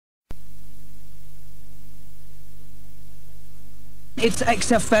It's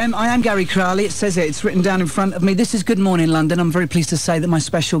XFM. I am Gary Crowley. It says it. It's written down in front of me. This is Good Morning London. I'm very pleased to say that my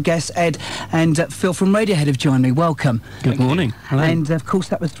special guests, Ed and Phil from Radiohead, have joined me. Welcome. Good morning. Hello. And, of course,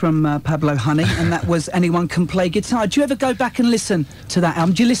 that was from Pablo Honey, and that was Anyone Can Play Guitar. Do you ever go back and listen to that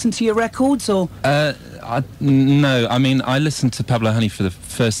album? Do you listen to your records, or...? No, I mean, I listened to Pablo Honey for the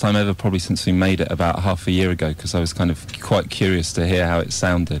first time ever probably since we made it about half a year ago, because I was kind of quite curious to hear how it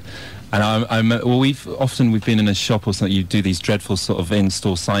sounded. And we've been in a shop or something. You do these dreadful sort of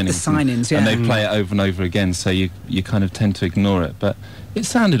in-store signings. The signings, yeah. And they play it over and over again, so you kind of tend to ignore it. But it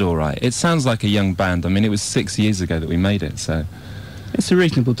sounded all right. It sounds like a young band. I mean, it was 6 years ago that we made it, so... It's a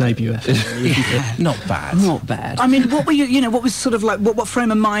reasonable debut effort. Yeah. Not bad. Not bad. I mean, what were you, what was sort of like, what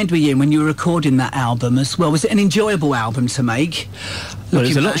frame of mind were you in when you were recording that album as well? Was it an enjoyable album to make? Well, it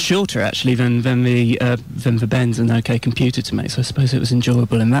was a lot shorter, actually, than the Benz and OK Computer to make, so I suppose it was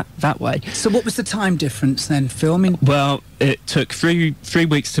enjoyable in that way. So what was the time difference then, Phil? I mean... Well, it took three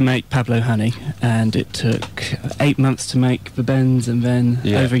weeks to make Pablo Honey, and it took 8 months to make the Benz, and then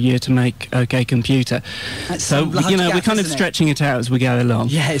over a year to make OK Computer. That's so, we're kind of stretching it out as we go along.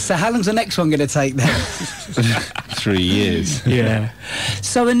 Yeah, so how long's the next one going to take then? 3 years. Yeah.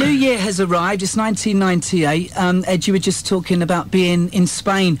 So a new year has arrived. It's 1998. Ed, you were just talking about being in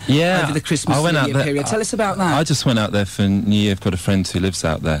Spain over the Christmas New Year period. Tell us about that. I just went out there for New Year. I've got a friend who lives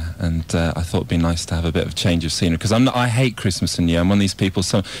out there, and I thought it'd be nice to have a bit of change of scenery, because I hate Christmas and New Year. I'm one of these people,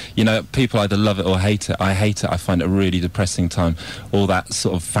 so, people either love it or hate it. I hate it. I find it a really depressing time. All that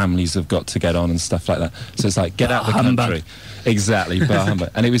sort of families have got to get on and stuff like that. So it's like, get out the country. Exactly,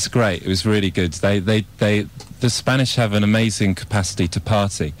 and it was great. It was really good. The Spanish have an amazing capacity to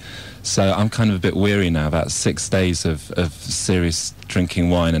party, so I'm kind of a bit weary now about 6 days of serious drinking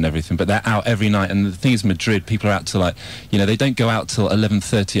wine and everything. But they're out every night, and the thing is, Madrid, people are out till they don't go out till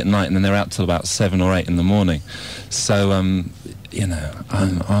 11:30 at night, and then they're out till about 7 or 8 in the morning. So I'm all You're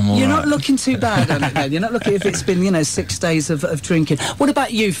right. not looking too bad on it, then. You're not looking if it's been, 6 days of drinking. What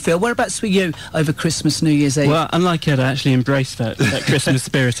about you, Phil? Whereabouts were you over Christmas, New Year's Eve? Well, unlike Ed, I actually embraced that Christmas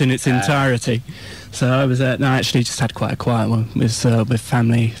spirit in its entirety. So I actually just had quite a quiet one with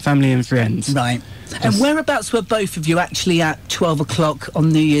family and friends. Right. And whereabouts were both of you actually at 12 o'clock on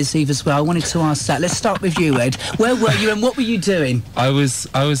New Year's Eve as well? I wanted to ask that. Let's start with you, Ed. Where were you and what were you doing? I was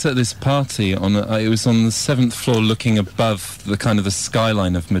at this party it was on the 7th floor, looking above the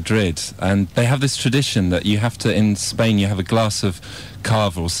skyline of Madrid, and they have this tradition that in Spain you have a glass of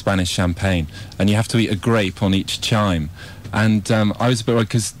Cava or Spanish champagne, and you have to eat a grape on each chime. And I was a bit worried,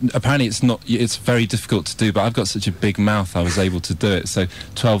 because apparently it's very difficult to do, but I've got such a big mouth I was able to do it, so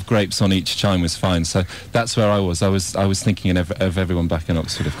 12 grapes on each chime was fine. So that's where I was. I was thinking of everyone back in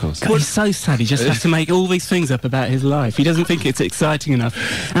Oxford, of course. God, he's so sad. He just has to make all these things up about his life. He doesn't think it's exciting enough.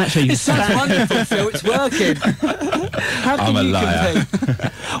 Actually, it sounds wonderful, Phil. It's working. How can I'm a liar.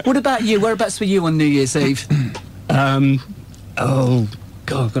 compete? What about you? Whereabouts were you on New Year's Eve?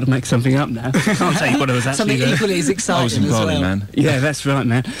 God, I've got to make something up now. I can't tell you what I was actually Something equally as exciting I was in Bali, man. Yeah, that's right,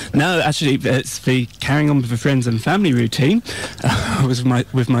 man. No, actually, it's the carrying on with the friends and family routine. I was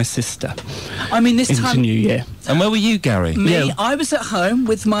with my sister. I mean, this into time... New Year. And where were you, Gary? Me, I was at home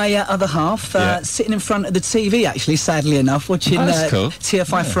with my other half, sitting in front of the TV, actually, sadly enough, watching cool.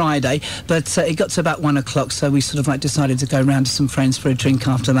 TFI Friday. But it got to about 1 o'clock, so we sort of decided to go round to some friends for a drink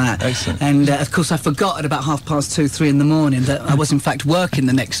after that. Excellent. And, of course, I forgot at about 2:30, 3 in the morning that I was, in fact, working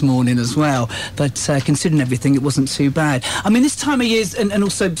the next morning as well. But considering everything, it wasn't too bad. I mean, this time of year, and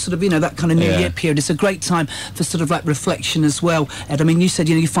also sort of, that kind of New Year period, it's a great time for sort of reflection as well, Ed. I mean, you said,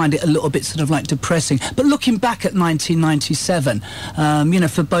 you find it a little bit sort of depressing. But looking back at 1997,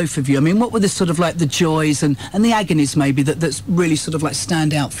 for both of you, I mean, what were the sort of the joys and the agonies maybe that's really sort of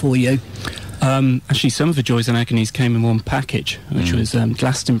stand out for you? Actually, some of the joys and agonies came in one package, which was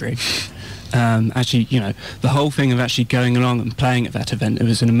Glastonbury. Actually, the whole thing of actually going along and playing at that event, it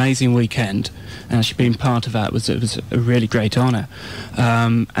was an amazing weekend, and actually being part of that it was a really great honour.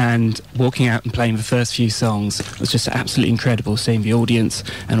 And walking out and playing the first few songs was just absolutely incredible, seeing the audience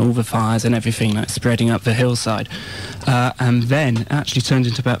and all the fires and everything spreading up the hillside. And then it actually turned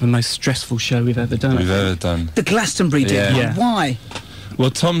into about the most stressful show we've ever done. The Glastonbury did. Yeah. Why?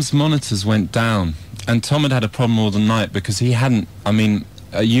 Well, Tom's monitors went down, and Tom had a problem all the night because he hadn't,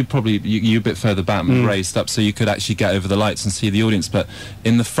 you a bit further back, raised up, so you could actually get over the lights and see the audience, but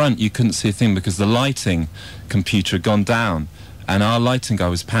in the front you couldn't see a thing because the lighting computer had gone down, and our lighting guy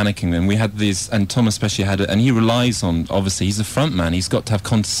was panicking, and we had these, and Tom especially had it, and he relies on, obviously he's a front man, he's got to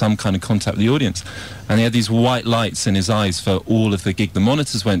have some kind of contact with the audience, and he had these white lights in his eyes for all of the gig. The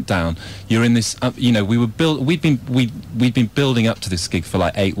monitors went down. You're in this, you know, we'd been building up to this gig for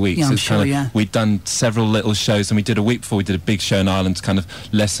like 8 weeks. Yeah, I'm sure, We'd done several little shows, and we did a week before we did a big show in Ireland to kind of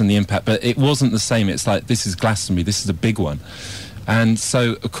lessen the impact, but it wasn't the same. It's like, this is Glastonbury, this is a big one. And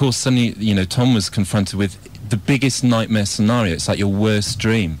so, of course, suddenly, you know, Tom was confronted with the biggest nightmare scenario. It's like your worst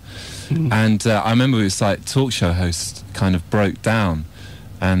dream. And I remember it was like talk show host kind of broke down,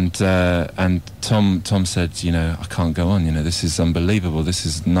 and Tom said, you know, I can't go on, you know, this is unbelievable, this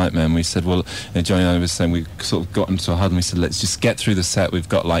is a nightmare. And we said, well, you know, Johnny and I was saying, we sort of got into a huddle, and we said, let's just get through the set, we've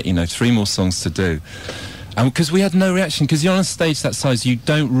got like, you know, 3 more songs to do. And because we had no reaction, because you're on a stage that size, you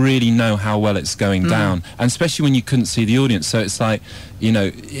don't really know how well it's going down, and especially when you couldn't see the audience. So it's like, you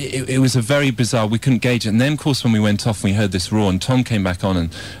know, it was a very bizarre, we couldn't gauge it. And then, of course, when we went off, we heard this roar, and Tom came back on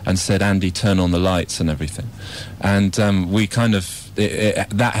and said, Andy, turn on the lights and everything. And we kind of,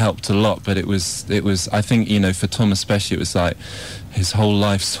 that helped a lot. But it was, I think, you know, for Tom especially, it was like his whole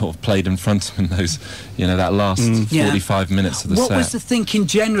life sort of played in front of him in those, you know, that last 45 minutes of the set. What was the thinking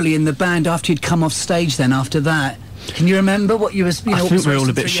generally in the band after you'd come off stage then, after that? Can you remember what you was, you know... I think we're all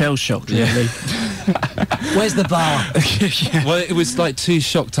a bit shell-shocked, really. Where's the bar? Well, it was like too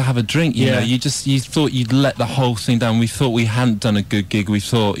shocked to have a drink, you know. You thought you'd let the whole thing down. We thought we hadn't done a good gig. We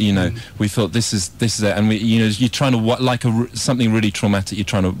thought, you know, we thought this is it. And we, you know, you're trying to, like something really traumatic, you're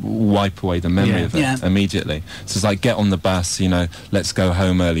trying to wipe away the memory of it immediately. So it's like, get on the bus, you know, let's go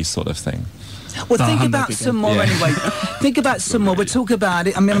home early sort of thing. Well, think about some more anyway. Think about some more. We'll talk about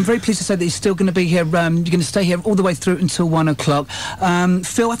it. I mean, I'm very pleased to say that he's still going to be here. You're going to stay here all the way through until 1 o'clock.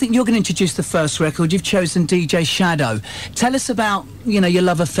 Phil, I think you're going to introduce the first record. You've chosen DJ Shadow. Tell us about, you know, your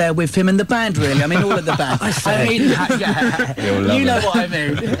love affair with him and the band, really. I mean, all of the band. I mean, you know what I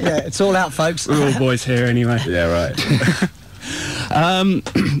mean. Yeah, it's all out, folks. We're all boys here anyway. Yeah, right.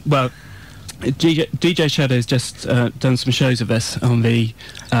 Well, DJ Shadow's just done some shows with us on the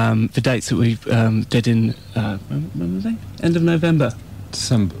dates that we did in when was they? End of November.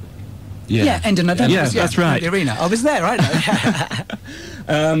 December. Yeah, end of November. Yeah, that's right. The arena. I was there, I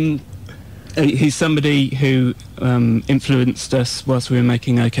know. He's somebody who influenced us whilst we were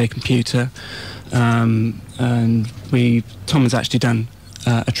making OK Computer, and Tom has actually done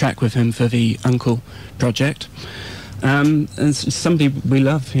a track with him for the Uncle project. And it's somebody we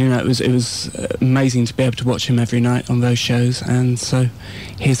love, you know. It was amazing to be able to watch him every night on those shows, and so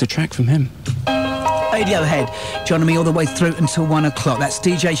here's a track from him. Radiohead joining me all the way through until 1 o'clock. That's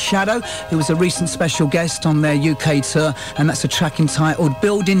DJ Shadow, who was a recent special guest on their UK tour, and that's a track entitled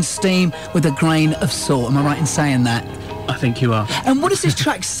Building Steam with a Grain of Salt. Am I right in saying that? I think you are. And what does this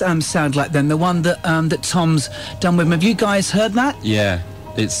track sound like then, the one that Tom's done with him? Have you guys heard that? Yeah.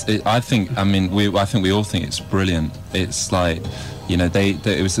 I think we all think it's brilliant. It's like, you know,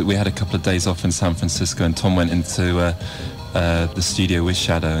 we had a couple of days off in San Francisco, and Tom went into the studio with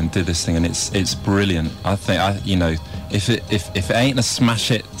Shadow and did this thing, and it's brilliant. I think, you know, if it ain't a smash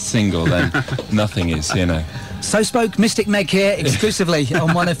hit single, then nothing is, you know. So spoke Mystic Meg here, exclusively on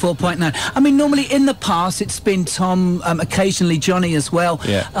 104.9. I mean, normally in the past it's been Tom, occasionally Johnny as well,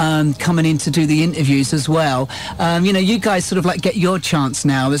 coming in to do the interviews as well. You know, you guys sort of like get your chance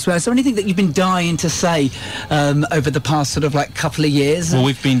now as well. Is there anything that you've been dying to say over the past sort of like couple of years? Well,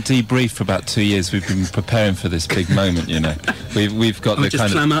 we've been debriefed for about 2 years. We've been preparing for this big moment, you know. We've got the just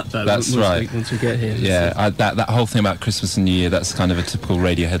kind clam of... up, though, that's right. Once we get here. Yeah, that whole thing about Christmas and New Year, that's kind of a typical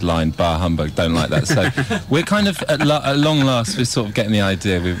radio headline, bar humbug, don't like that. So we're kind of, at long last, we're sort of getting the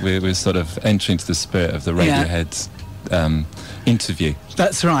idea. We're sort of entering into the spirit of the Radiohead interview.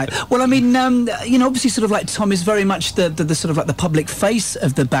 That's right. Well, I mean, you know, obviously sort of like Tom is very much the sort of like the public face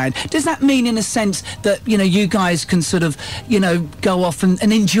of the band. Does that mean in a sense that, you know, you guys can sort of, you know, go off and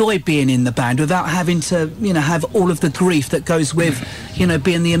enjoy being in the band without having to, you know, have all of the grief that goes with, you know,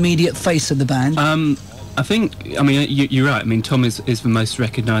 being the immediate face of the band? I think, I mean, you're right. I mean, Tom is the most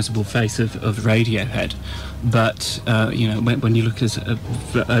recognisable face of Radiohead. But, you know, when you look at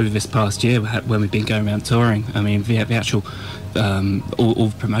over this past year, when we've been going around touring, I mean, the actual, all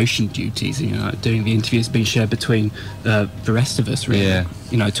the promotion duties, you know, like doing the interviews being shared between the rest of us, really. Yeah.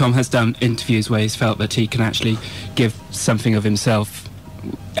 You know, Tom has done interviews where he's felt that he can actually give something of himself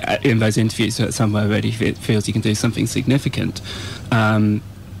in those interviews, so somewhere where he feels he can do something significant.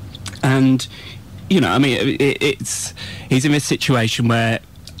 And, you know, I mean, he's in this situation where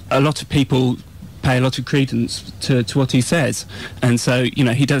a lot of people pay a lot of credence to what he says, and so, you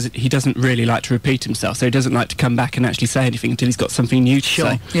know, he doesn't really like to repeat himself, so he doesn't like to come back and actually say anything until he's got something new to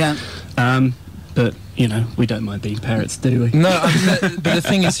say. Yeah. but you know, we don't mind being parrots, do we? No, but the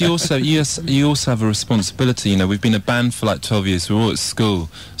thing is, you also have a responsibility. You know, we've been a band for like 12 years. We're all at school,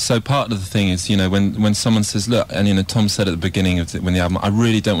 so part of the thing is, you know, when someone says, look, and you know, Tom said at the beginning of when the album, I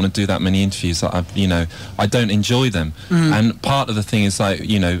really don't want to do that many interviews. You know, I don't enjoy them, and part of the thing is like,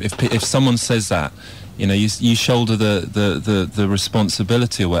 you know, if someone says that, you know, you shoulder the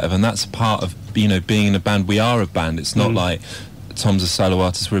responsibility or whatever, and that's part of, you know, being in a band. We are a band. It's not like Tom's a solo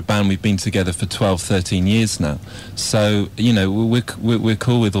artist. We're a band. We've been together for 12, 13 years now. So, you know, we're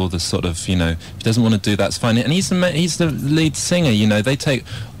cool with all the sort of, you know, if he doesn't want to do that's fine. And he's the lead singer. You know, they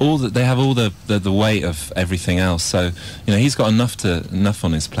have all the weight of everything else. So, you know, he's got enough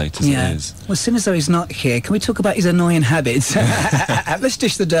on his plate as it is. Well, seeing as though he's not here, can we talk about his annoying habits? Let's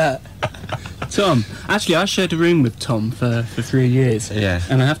dish the dirt. Tom, actually, I shared a room with Tom for 3 years. Yeah.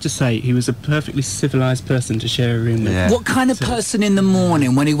 And I have to say, he was a perfectly civilised person to share a room with. Yeah. What kind of person in the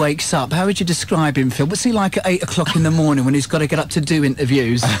morning when he wakes up? How would you describe him, Phil? What's he like at 8 o'clock in the morning when he's got to get up to do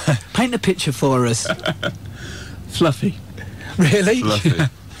interviews? Paint a picture for us. Fluffy. Really? Fluffy.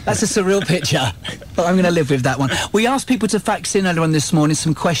 That's a surreal picture, but I'm going to live with that one. We asked people to fax in earlier on this morning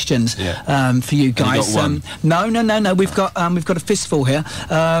some questions for you guys. Have you got one? No. We've got a fistful here.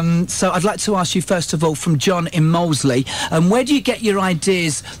 So I'd like to ask you first of all, from John in Molesley, where do you get your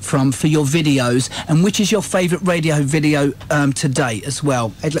ideas from for your videos, and which is your favourite radio video to date as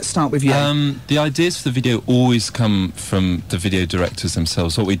well? Ed, let's start with you. The ideas for the video always come from the video directors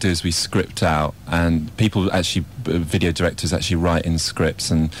themselves. What we do is we script out, and video directors actually write in scripts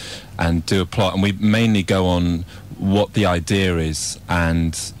and do a plot, and we mainly go on what the idea is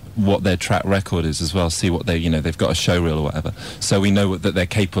and what their track record is as well, see what they've got a show reel or whatever, so we know that they're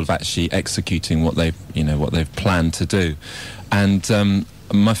capable of actually executing what they've planned to do. And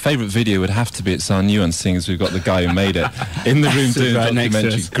my favourite video would have to be It's Our New One, seeing as we've got the guy who made it in the room doing a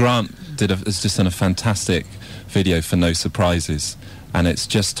documentary. Grant has just done a fantastic video for No Surprises, and it's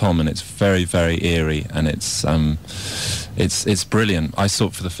just Tom, and it's very, very eerie, and it's brilliant. I saw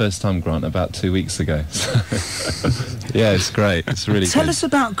it for the first time, Grant, about 2 weeks ago. Yeah, it's great. It's really Tell us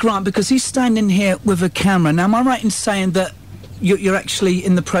about Grant, because he's standing here with a camera. Now, am I right in saying that you're actually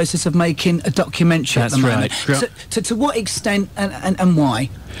in the process of making a documentary at the moment? That's right. To what extent and why?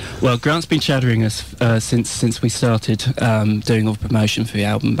 Well, Grant's been shadowing us since we started doing all the promotion for the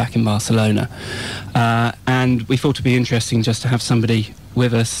album back in Barcelona, and we thought it'd be interesting just to have somebody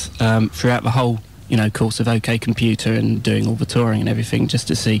with us throughout the whole course of OK Computer and doing all the touring and everything, just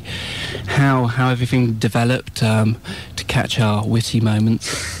to see how everything developed, to catch our witty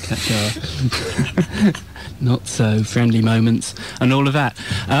moments, catch our not so friendly moments, and all of that.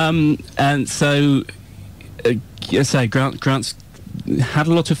 And so, Grant's had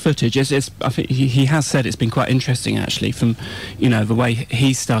a lot of footage. I think he has said it's been quite interesting, actually, from the way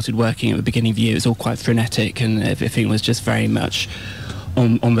he started working at the beginning of the year. It was all quite frenetic, and everything was just very much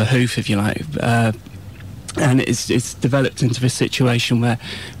on the hoof, if you like. And it's developed into this situation where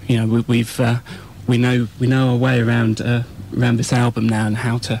we know our way around this album now, and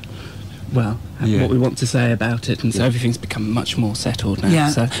how to what we want to say about it, and so everything's become much more settled now. Yeah.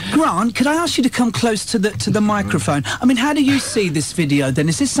 So. Grant, could I ask you to come close to the microphone? I mean, how do you see this video then?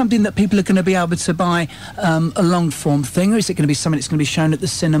 Is this something that people are going to be able to buy a long form thing, or is it going to be something that's going to be shown at the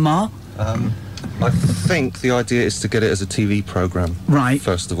cinema? I think the idea is to get it as a TV programme, right,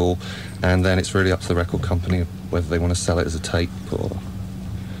 first of all, and then it's really up to the record company whether they want to sell it as a tape or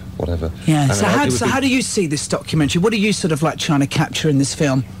whatever. Yeah, and how do you see this documentary? What are you sort of like trying to capture in this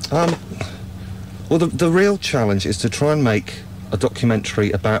film? Well, the real challenge is to try and make a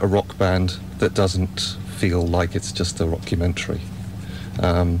documentary about a rock band that doesn't feel like it's just a rockumentary.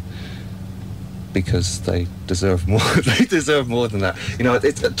 Because they deserve more. They deserve more than that.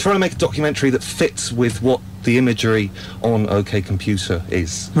 It's trying to make a documentary that fits with what the imagery on OK Computer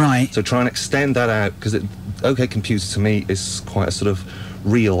is. Right. So try and extend that out, because OK Computer to me is quite a sort of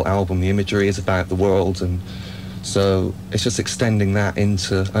real album. The imagery is about the world, and so it's just extending that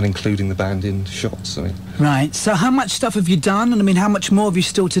into and including the band in shots. Right. So how much stuff have you done, and how much more have you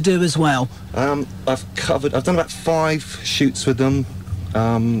still to do as well? I've done about 5 shoots with them.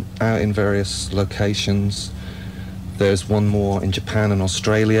 Out in various locations. There's one more in Japan and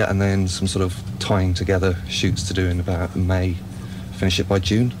Australia, and then some sort of tying together shoots to do in about May. Finish it by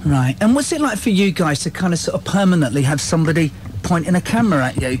June. Right. And what's it like for you guys to kind of sort of permanently have somebody pointing a camera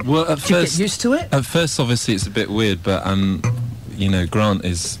at you? Well, at first, you get used to it? At first, obviously, it's a bit weird, but Grant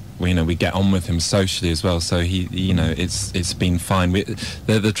is we get on with him socially as well. So he, it's been fine.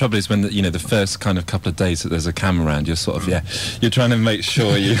 The trouble is when the first kind of couple of days that there's a camera around, you're sort of you're trying to make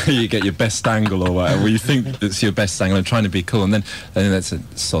sure you get your best angle or whatever. You think it's your best angle and trying to be cool, and then that's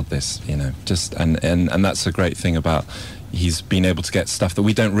sod this, just and that's a great thing about he's been able to get stuff that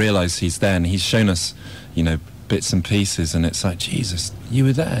we don't realise he's there, and he's shown us, bits and pieces, and it's like, Jesus, you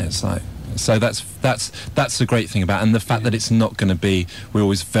were there. It's like, so that's the great thing about, and the fact that it's not going to be, we're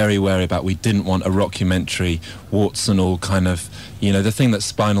always very wary about, we didn't want a rockumentary, warts and all kind of, the thing that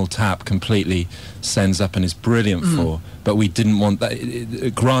Spinal Tap completely sends up and is brilliant for, but we didn't want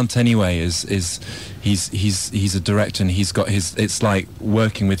that. Grant anyway is he's a director, and he's got it's like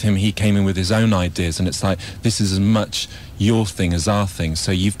working with him, he came in with his own ideas, and it's like, this is as much your thing as our thing,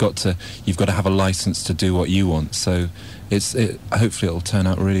 so you've got to have a license to do what you want. So hopefully it'll turn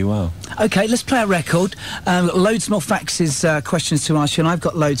out really well. Okay, let's play a record. Loads more faxes, questions to ask you, and I've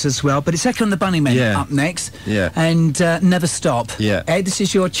got loads as well, but it's Echo and the Bunnymen up next. And Never Stop. Ed, this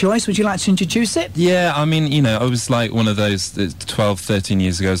is your choice. Would you like to introduce it? I mean, I was like one of those 12, 13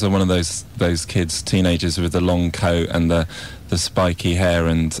 years ago, I was one of those kids, teenagers with the long coat and the spiky hair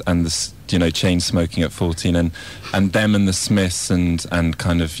and the chain smoking at 14, and them and the Smiths and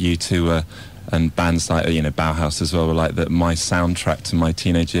kind of U2 and bands like Bauhaus as well were like my soundtrack to my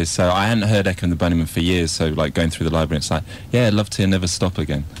teenage years. So I hadn't heard Echo and the Bunnymen for years, so like going through the library, it's like, I'd love to hear Never Stop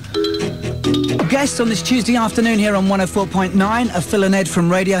again. Guest on this Tuesday afternoon here on 104.9 are Phil and Ed from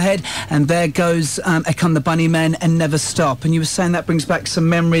Radiohead, and there goes Echo and the Bunnymen and Never Stop. And you were saying that brings back some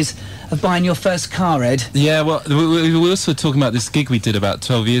memories of buying your first car, Ed. Yeah, well, we were also talking about this gig we did about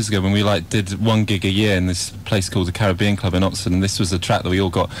 12 years ago when we did one gig a year in this place called the Caribbean Club in Oxford, and this was a track that we all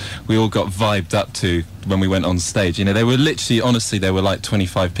got vibed up to when we went on stage. They were literally, honestly, there were like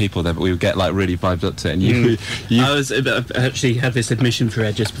 25 people there, but we would get like really vibed up to it. And I actually had this admission for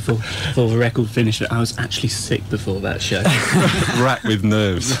Ed just before the record finished. I was actually sick before that show. Racked with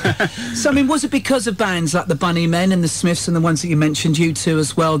nerves. So, I mean, was it because of bands like the Bunnymen and the Smiths and the ones that you mentioned, U2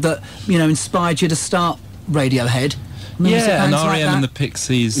 as well, that, inspired you to start Radiohead? I mean, and R.E.M. and the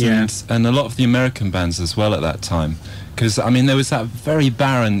Pixies and a lot of the American bands as well at that time. Because, I mean, there was that very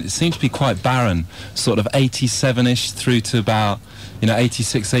barren, it seemed to be quite barren, sort of 87-ish through to about,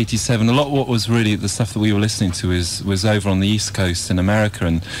 86, 87. A lot of what was really the stuff that we were listening to was over on the East Coast in America,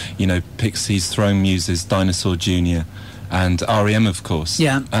 and, Pixies, Throne Muses, Dinosaur Jr., and R.E.M., of course.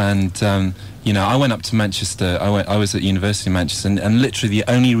 Yeah. And, I went up to Manchester. I was at University of Manchester, and literally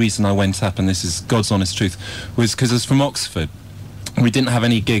the only reason I went up, and this is God's honest truth, was because I was from Oxford. We didn't have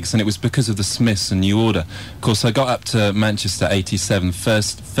any gigs, and it was because of the Smiths and New Order. Of course, I got up to Manchester 87.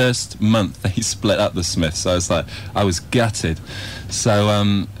 First month they split up the Smiths, so I was gutted.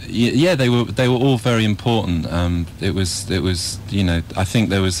 So they were all very important. It was I think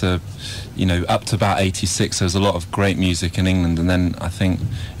there was up to about 86 there was a lot of great music in England, and then I think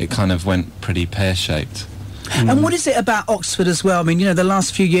it kind of went pretty pear-shaped. And what is it about Oxford as well? I mean, the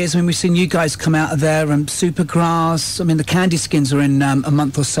last few years, we've seen you guys come out of there, and Supergrass, I mean, the Candy Skins were in a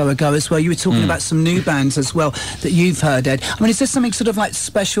month or so ago as well. You were talking about some new bands as well that you've heard, Ed. I mean, is there something sort of like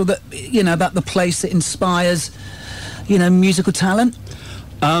special that, about the place that inspires, musical talent?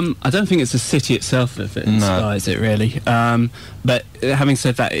 I don't think it's the city itself that inspires it, really. But having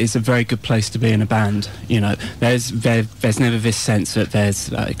said that, it's a very good place to be in a band. There's never this sense that there's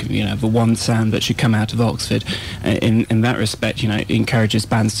the one sound that should come out of Oxford. In that respect, it encourages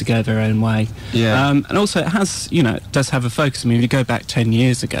bands to go their own way. Yeah. And also it has, it does have a focus. I mean, if you go back 10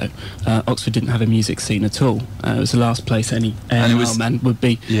 years ago, Oxford didn't have a music scene at all. It was the last place any man would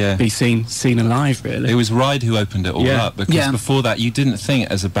be seen alive, really. It was Ride who opened it all up, because before that you didn't think,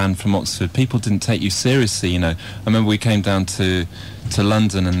 as a band from Oxford, people didn't take you seriously. I remember we came down to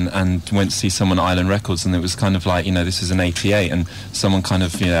London and went to see someone at Island Records, and it was kind of like, this is an 88, and someone kind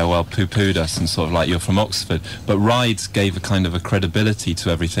of, poo-pooed us and sort of like, you're from Oxford. But Ride gave a kind of a credibility to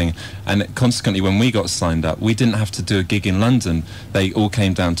everything, and consequently when we got signed up, we didn't have to do a gig in London. They all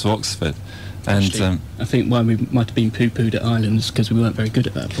came down to Oxford. And actually, I think why we might have been poo-pooed at Islands because we weren't very good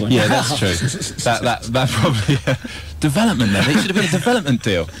at that point. Yeah, that's true. that probably development. Then it should have been a development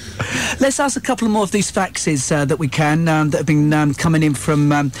deal. Let's ask a couple more of these faxes that we can that have been coming in from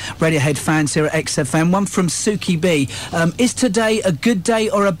Radiohead fans here at XFM. One from Suki B. Is today a good day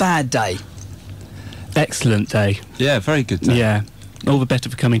or a bad day? Excellent day. Yeah, very good day. Yeah. All the better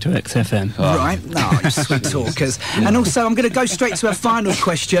for coming to XFM. Oh. Right. Oh, sweet talkers. And also, I'm going to go straight to our final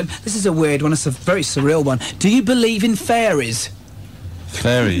question. This is a weird one. It's a very surreal one. Do you believe in fairies?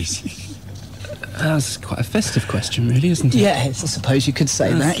 Fairies? That's quite a festive question, really, isn't it? Yes, I suppose you could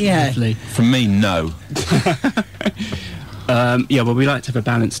say that, yeah. Lovely. From me, no. Yeah, well, we like to have a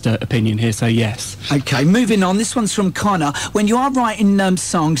balanced opinion here, so yes. Okay, moving on. This one's from Connor. When you are writing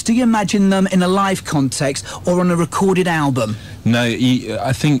songs, do you imagine them in a live context or on a recorded album? No,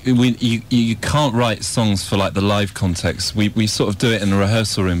 I think you can't write songs for like the live context. We sort of do it in a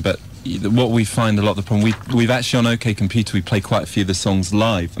rehearsal room, but what we find a lot of the problem, we've actually on OK Computer, we play quite a few of the songs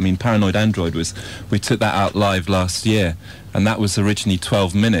live. I mean, Paranoid Android we took that out live last year, and that was originally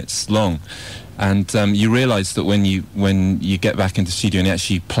 12 minutes long. And you realise that when you get back into the studio and you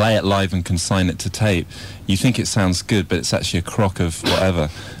actually play it live and consign it to tape, you think it sounds good, but it's actually a crock of whatever,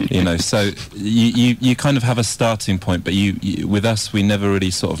 you know. So you kind of have a starting point, but you with us, we never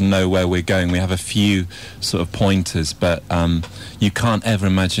really sort of know where we're going. We have a few sort of pointers, but you can't ever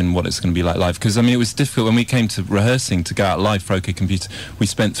imagine what it's going to be like live. Because, I mean, it was difficult when we came to rehearsing to go out live for OK Computer. We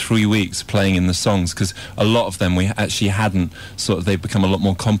spent 3 weeks playing in the songs, because a lot of them we actually hadn't they've become a lot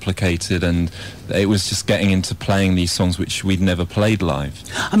more complicated, and it was just getting into playing these songs which we'd never played live.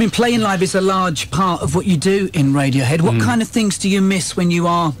 I mean, playing live is a large part of what you do in Radiohead. What kind of things do you miss when you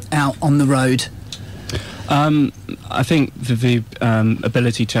are out on the road? I think the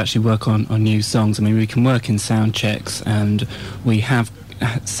ability to actually work on new songs. I mean, we can work in sound checks, and we have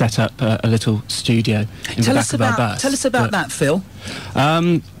set up a little studio in the back of our bus. Tell us about that, Phil.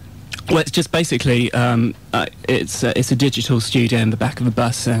 Well, it's just basically it's a digital studio in the back of a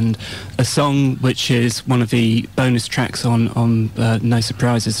bus, and a song which is one of the bonus tracks on No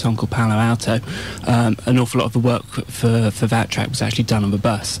Surprises, a song called Palo Alto. An awful lot of the work for that track was actually done on the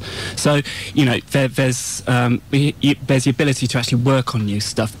bus. So, you know, there's the ability to actually work on new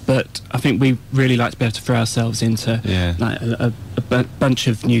stuff, but I think we really like to be able to throw ourselves into like a bunch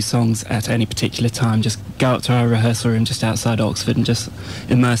of new songs at any particular time. Just go up to our rehearsal room just outside Oxford and just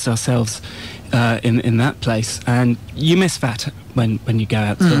immerse ourselves in that place, and you miss that when you go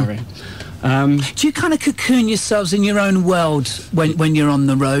out touring. Do you kind of cocoon yourselves in your own world when you're on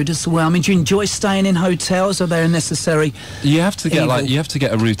the road as well? I mean, do you enjoy staying in hotels? Are they a necessary you have to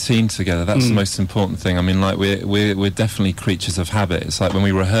get a routine together. That's the most important thing. I mean, like, we're definitely creatures of habit. It's like when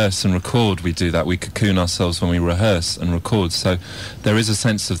we rehearse and record, we do that. We cocoon ourselves when we rehearse and record. So there is a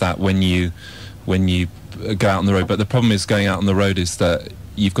sense of that when you go out on the road. But the problem is going out on the road is that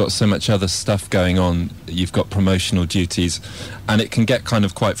you've got so much other stuff going on. You've got promotional duties, and it can get kind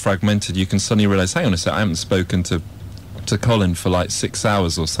of quite fragmented. You can suddenly realise, hang on a sec, I haven't spoken to Colin for like 6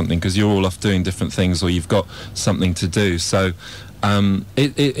 hours or something, because you're all off doing different things, or you've got something to do. So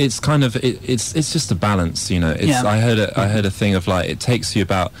it's kind of it's just a balance, you know. I heard a thing of like, it takes you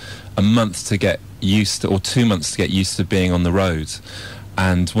about a month to get used to, or 2 months to get used to being on the road.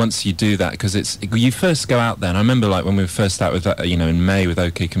 And once you do that, because you first go out there, and I remember like when we were first out with that, you know, in May with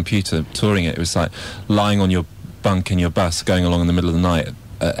OK Computer touring it was like lying on your bunk in your bus going along in the middle of the night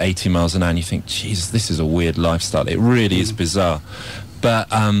at 80 miles an hour, and you think, Jesus, this is a weird lifestyle. It really is bizarre.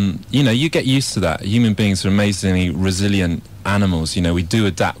 But you know, you get used to that. Human beings are amazingly resilient animals. You know, we do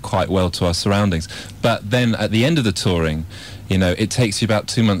adapt quite well to our surroundings. But then at the end of the touring, you know, it takes you about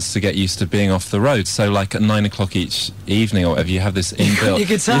 2 months to get used to being off the road. So like at 9 o'clock each evening or whatever, you have this inbuilt... Your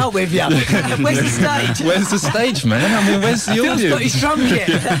guitar with you. Where's the stage? Where's the stage, man? I mean, where's the audience? Phil's got his drum kit.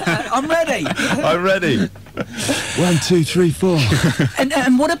 I'm ready. I'm ready. 1, 2, 3, 4.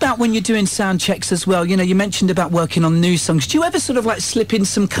 And what about when you're doing sound checks as well? You know, you mentioned about working on new songs. Do you ever sort of like slip in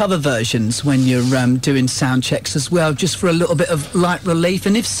some cover versions when you're doing sound checks as well, just for a little bit of light relief?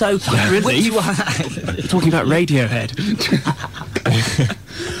 And if so, which one? Talking about Radiohead.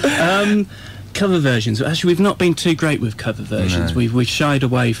 Cover versions. Actually, we've not been too great with cover versions. No. We've shied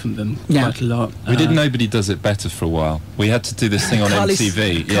away from them quite a lot. We did Nobody Does It Better for a while. We had to do this thing on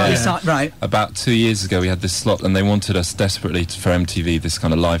MTV. Right. About 2 years ago, we had this slot, and they wanted us desperately for MTV, this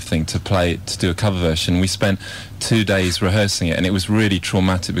kind of live thing, to do a cover version. We spent 2 days rehearsing it, and it was really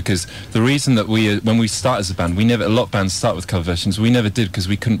traumatic, because the reason that when we start as a band, a lot of bands start with cover versions. We never did, because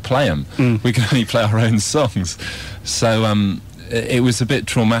we couldn't play them. We could only play our own songs. So it was a bit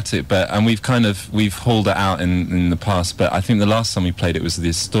traumatic, and we've hauled it out in the past. But I think the last time we played it was the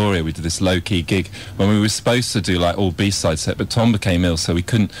Astoria. We did this low-key gig when we were supposed to do like all B-side set, but Tom became ill, so we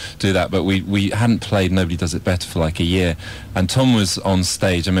couldn't do that. But we hadn't played Nobody Does It Better for like a year, and Tom was on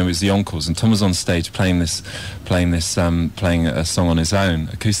stage. I remember it was the encores, and Tom was on stage playing a song on his own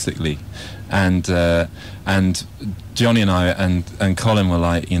acoustically, and Johnny and I and Colin were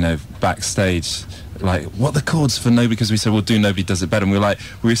like, you know, backstage, like, what are the chords for Nobody? Because we said, we'll do Nobody Does It Better. And we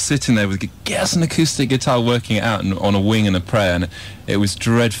were sitting there with, get us an acoustic guitar, working it out on a wing and a prayer. And it was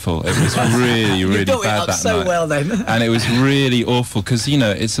dreadful. It was really, really bad that night. So well then. And it was really awful, because, you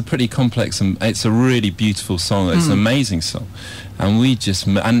know, it's a pretty complex, and it's a really beautiful song. It's an amazing song. And we just,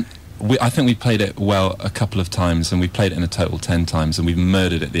 and I think we played it well a couple of times, and we played it in a total 10 times, and we've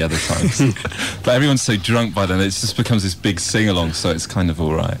murdered it the other times. But everyone's so drunk by then, it just becomes this big sing-along, so it's kind of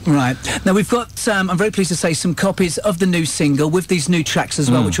all right. Right. Now, we've got, I'm very pleased to say, some copies of the new single with these new tracks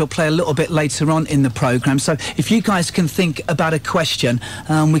as well, which we'll play a little bit later on in the programme. So if you guys can think about a question,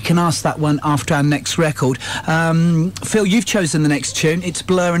 we can ask that one after our next record. Phil, you've chosen the next tune. It's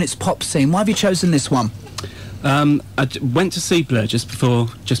Blur and it's Pop Scene. Why have you chosen this one? I went to see Blur just before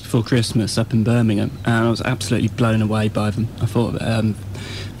Christmas up in Birmingham, and I was absolutely blown away by them. I thought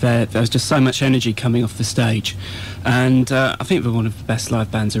there was just so much energy coming off the stage, and I think they're one of the best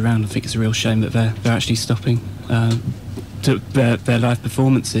live bands around. I think it's a real shame that they're actually stopping their live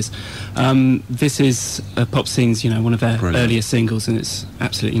performances. This is Pop Scene's, one of their earlier singles, and it's an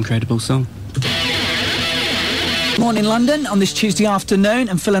absolutely incredible song. Morning London on this Tuesday afternoon,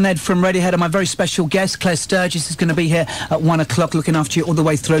 and Phil and Ed from Radiohead are my very special guest. Claire Sturgis is going to be here at 1 o'clock looking after you all the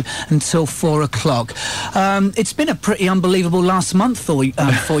way through until 4 o'clock. It's been a pretty unbelievable last month for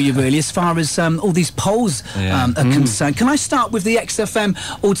you really, as far as all these polls are concerned. Can I start with the XFM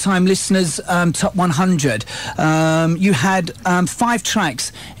all-time listeners top 100? You had 5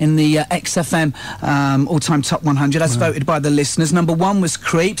 tracks in the XFM all-time top 100 as voted by the listeners. Number 1 was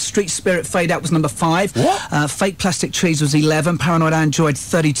Creep, Street Spirit Fade Out was number 5, Fake Plastic Trees was 11, Paranoid Android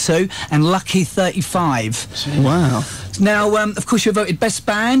 32, and Lucky 35. Wow. Now, of course, you voted Best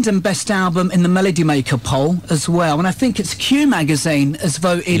Band and Best Album in the Melody Maker poll as well, and I think it's Q Magazine has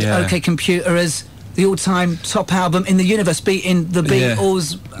voted OK Computer as the all-time top album in the universe, beating the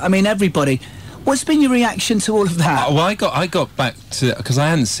Beatles, I mean, everybody. What's been your reaction to all of that? Well, I got back to, because I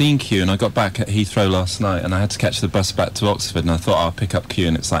hadn't seen Q, and I got back at Heathrow last night, and I had to catch the bus back to Oxford, and I thought I'll pick up Q,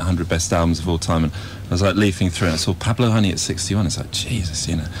 and it's like 100 best albums of all time, and I was like leafing through, and I saw Pablo Honey at 61. It's like, Jesus,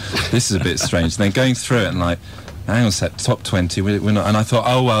 this is a bit strange. And then going through it, and like, hang on a sec, top 20, we're not, and I thought,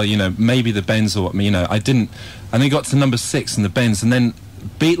 oh well, maybe the Bends or what, I didn't, and then got to number 6 in the Bends, and then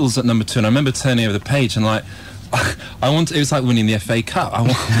Beatles at number 2, and I remember turning over the page and like, it was like winning the FA Cup. I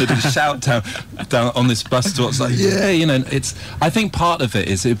wanted to shout down on this bus to what's like, it's, I think part of it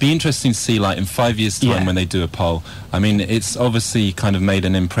is, it'd be interesting to see like in 5 years time when they do a poll. I mean, it's obviously kind of made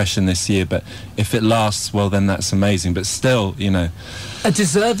an impression this year, but if it lasts, well then that's amazing, but still, A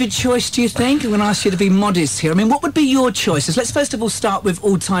deserved choice, do you think? I'm going to ask you to be modest here. I mean, what would be your choices? Let's first of all start with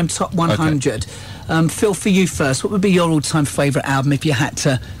all-time top 100. Okay. Phil, for you first, what would be your all-time favourite album if you had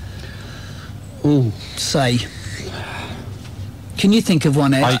to say? Can you think of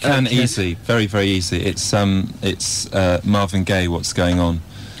one, Ed? I can, easy, very, very easy. It's Marvin Gaye, What's Going On.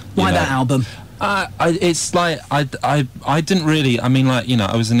 Why that album? It's like, I didn't really, I mean, like,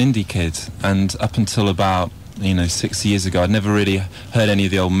 I was an indie kid, and up until about, 6 years ago, I'd never really heard any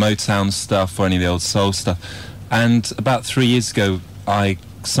of the old Motown stuff or any of the old soul stuff. And about 3 years ago,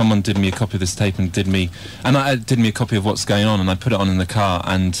 someone did me a copy of this tape and did me a copy of What's Going On, and I put it on in the car,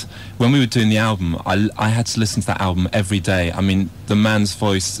 and when we were doing the album, I had to listen to that album every day. I mean, the man's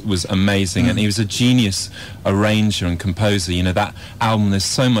voice was amazing, and he was a genius arranger and composer. That album, there's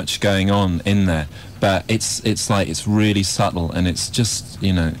so much going on in there, but it's like, it's really subtle, and it's just,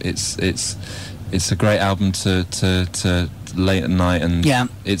 it's a great album to late at night, and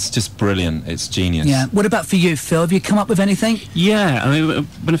it's just brilliant. It's genius. Yeah. What about for you, Phil? Have you come up with anything? Yeah, I mean,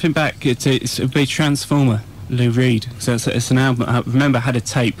 when I think back, it'd be Transformer, Lou Reed. So it's an album. I remember I had a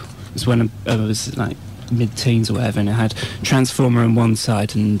tape. It was when I was like mid-teens or whatever, and it had Transformer on one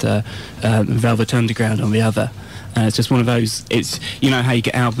side and Velvet Underground on the other. And it's just one of those, it's, how you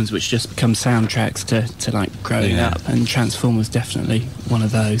get albums which just become soundtracks to like growing up, and Transformers definitely one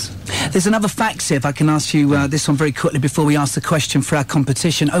of those. There's another fax here, if I can ask you this one very quickly before we ask the question for our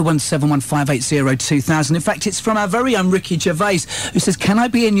competition. 01715802000. In fact, it's from our very own Ricky Gervais, who says, can I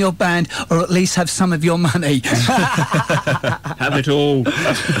be in your band or at least have some of your money? Have it all.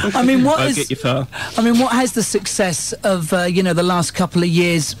 I mean, what has the success of the last couple of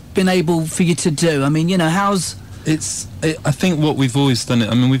years been able for you to do? I mean, how's... I think what we've always done it,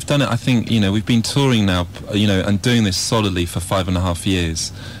 I mean, we've done it, I think, we've been touring now, and doing this solidly for 5.5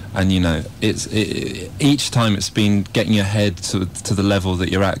 years. And, each time it's been getting your head to the level that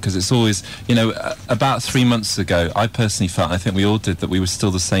you're at, because it's always, about 3 months ago, I personally felt, I think we all did, that we were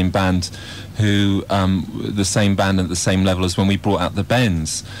still the same band the same band at the same level as when we brought out the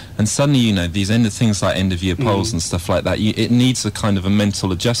Bends. And suddenly, these things like end of year polls and stuff like that, it needs a kind of a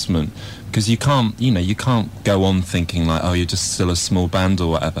mental adjustment, because you can't go on thinking like, oh, you're just still a small band or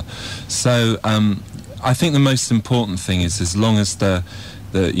whatever. So I think the most important thing is, as long as the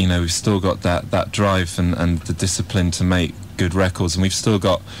we've still got that drive and the discipline to make good records, and we've still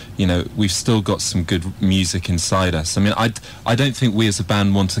got some good music inside us. I mean, I don't think we as a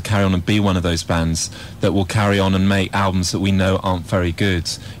band want to carry on and be one of those bands that will carry on and make albums that we know aren't very good.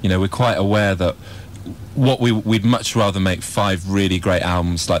 We're quite aware that we'd much rather make 5 really great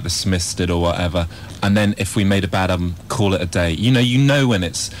albums like the Smiths did or whatever, and then if we made a bad album, call it a day. When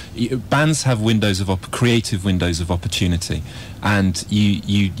bands have creative windows of opportunity, and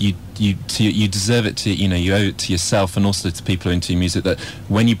you deserve it to, you owe it to yourself and also to people who are into your music, that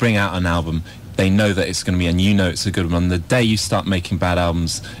when you bring out an album, they know that it's going to be, and it's a good one. The day you start making bad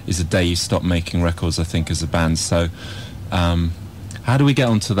albums is the day you stop making records, I think, as a band. So how do we get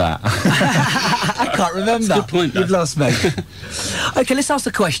onto that? I can't remember. That's a good point, You've lost me. Okay, let's ask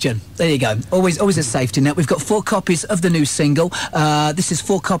the question. There you go. Always a safety net. We've got 4 copies of the new single. This is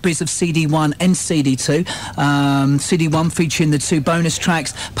 4 copies of CD1 and CD2. CD1 featuring the 2 bonus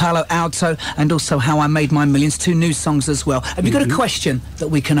tracks, Palo Alto, and also How I Made My Millions, 2 new songs as well. Have you got a question that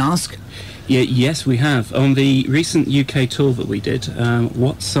we can ask? Yeah, yes, we have. On the recent UK tour that we did,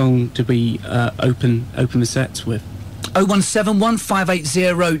 what song did we open the sets with? 0171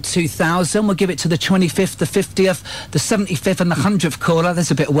 580 2000. We'll give it to the 25th, the 50th, the 75th and the 100th caller. There's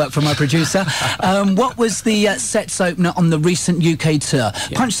a bit of work from my producer. What was the sets opener on the recent UK tour?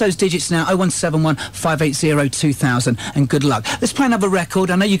 Yeah. Punch those digits now, 0171 580 2000, and good luck. Let's play another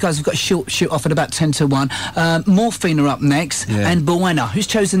record. I know you guys have got to shoot off at about 10 to 1. Morphine are up next, and Buena. Who's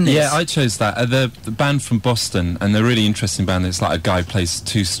chosen this? Yeah, I chose that. The band from Boston, and they're a really interesting band. It's like a guy plays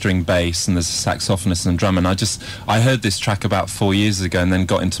 2-string bass, and there's a saxophonist and a drummer, and I heard this track about 4 years ago and then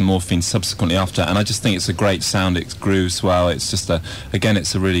got into Morphine subsequently after, and I just think it's a great sound. It grooves well. It's just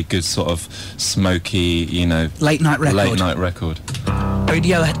it's a really good sort of smoky, late night record.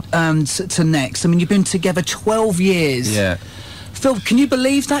 Radio to next. I mean, you've been together 12 years. Yeah. Phil, can you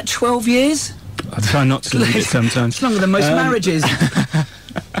believe that? 12 years? I try not to believe it sometimes. It's longer than most marriages.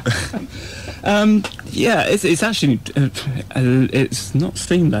 Yeah, it's actually it's not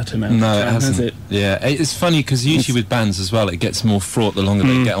seemed that amount. No, it hasn't. Has it? Yeah, it's funny because usually with bands as well, it gets more fraught the longer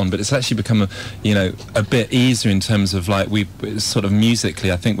they get on. But it's actually become a bit easier in terms of like we sort of musically.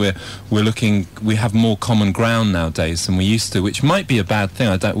 I think we have more common ground nowadays than we used to, which might be a bad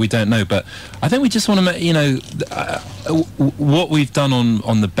thing. We don't know, but I think we just want to make what we've done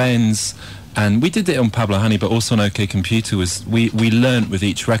on the Bends. And we did it on Pablo Honey, but also on OK Computer. Was we learnt with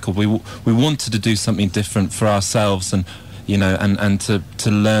each record. We wanted to do something different for ourselves, and and to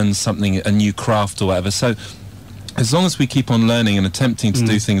learn something, a new craft or whatever. So as long as we keep on learning and attempting to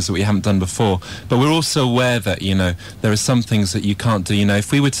do things that we haven't done before, but we're also aware that there are some things that you can't do.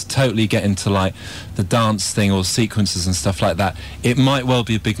 If we were to totally get into like the dance thing or sequences and stuff like that, it might well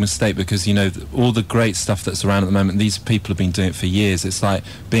be a big mistake, because all the great stuff that's around at the moment, these people have been doing it for years. It's like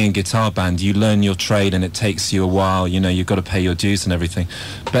being a guitar band. You learn your trade and it takes you a while. You've got to pay your dues and everything.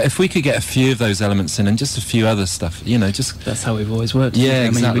 But if we could get a few of those elements in and just a few other stuff, that's how we've always worked. Yeah,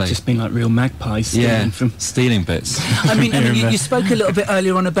 exactly. I mean, we've just been like real magpies stealing bits. I mean, you spoke a little bit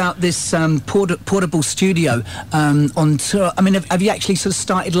earlier on about this portable studio on tour. I mean, have you actually sort of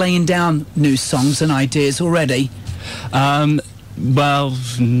started laying down new songs and ideas already? Well,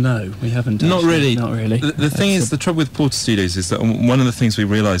 no, we haven't. Not really. The thing is, the trouble with portable studios is that one of the things we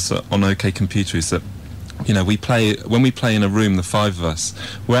realised on OK Computer is that when we play in a room, the 5 of us,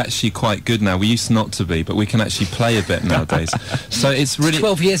 we're actually quite good now. We used not to be, but we can actually play a bit nowadays. So it's really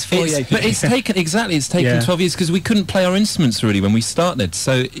 12 years for you. But it's taken 12 years because we couldn't play our instruments really when we started.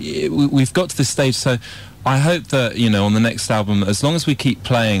 So we've got to this stage. So I hope that on the next album, as long as we keep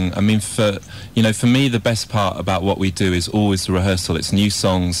playing. I mean, for me, the best part about what we do is always the rehearsal. It's new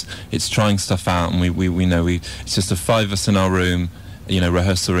songs. It's trying stuff out, and it's just the 5 of us in our room.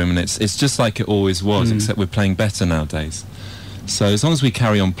 Rehearsal room, and it's just like it always was, except we're playing better nowadays. So as long as we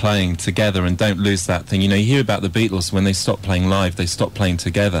carry on playing together and don't lose that thing, you hear about the Beatles, when they stopped playing live, they stopped playing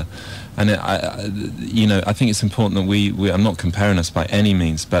together, and I think it's important that we I'm not comparing us by any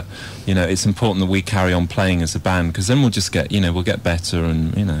means, but it's important that we carry on playing as a band, because then we'll just get we'll get better,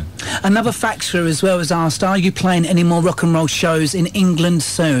 and Another faxer as well has asked, are you playing any more rock and roll shows in England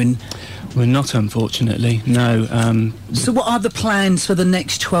soon? We're not, unfortunately, no. So what are the plans for the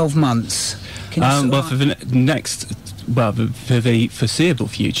next 12 months? For the foreseeable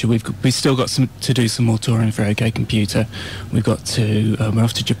future, we've still got to do some more touring for OK Computer. We're off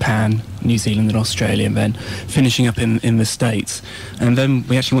to Japan, New Zealand and Australia, and then finishing up in the States. And then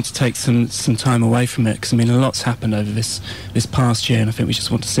we actually want to take some time away from it, because I mean a lot's happened over this past year, and I think we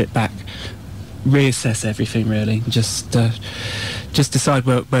just want to sit back reassess everything, really. Just decide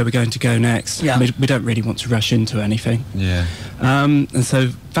where we're going to go next. Yeah. We don't really want to rush into anything. Yeah. And so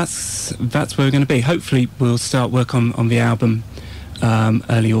that's where we're going to be. Hopefully we'll start work on the album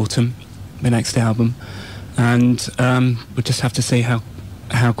early autumn, the next album, and we'll just have to see how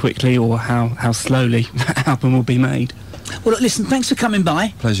quickly or how slowly that album will be made. Well, look, listen, thanks for coming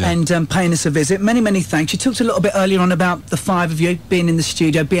by. Pleasure. And paying us a visit. Many, many thanks. You talked a little bit earlier on about the five of you being in the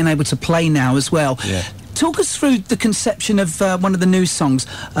studio, being able to play now as well. Yeah. Talk us through the conception of one of the new songs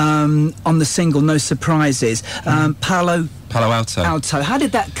on the single, No Surprises, Palo Alto. How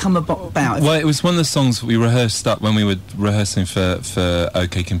did that come about? Well, it was one of the songs we rehearsed up when we were rehearsing for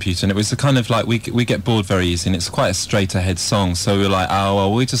OK Computer, and it was a kind of like we get bored very easy, and it's quite a straight ahead song, so we were like, oh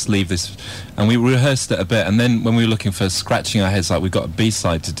well, we just leave this, and we rehearsed it a bit, and then when we were looking for scratching our heads, like we've got a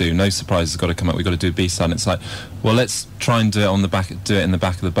B-side to do, No Surprises got to come up, we've got to do a B-side, and it's like, well, let's try and do it in the back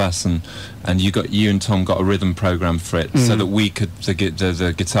of the bus, and you and Tom got a rhythm program for it, so that we could the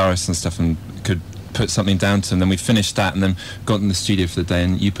guitarists and stuff and could put something down to, and then we finished that and then got in the studio for the day,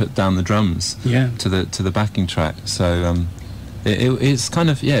 and you put down the drums to the backing track, so it's kind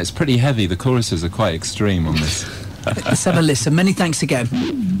of, it's pretty heavy. The choruses are quite extreme on this. Let's have a listen. Many thanks again.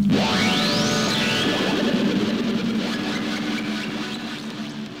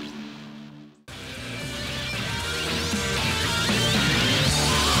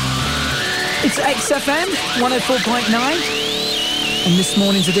 It's XFM 104.9. And this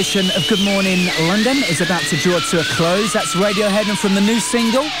morning's edition of Good Morning London is about to draw to a close. That's Radiohead, and from the new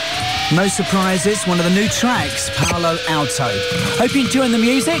single, No Surprises, one of the new tracks, Palo Alto. Hope you're enjoying the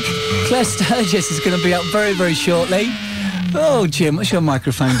music. Claire Sturgis is going to be up very, very shortly. Oh, Jim, what's your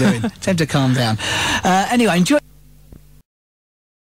microphone doing? Tell him to calm down. Anyway, enjoy.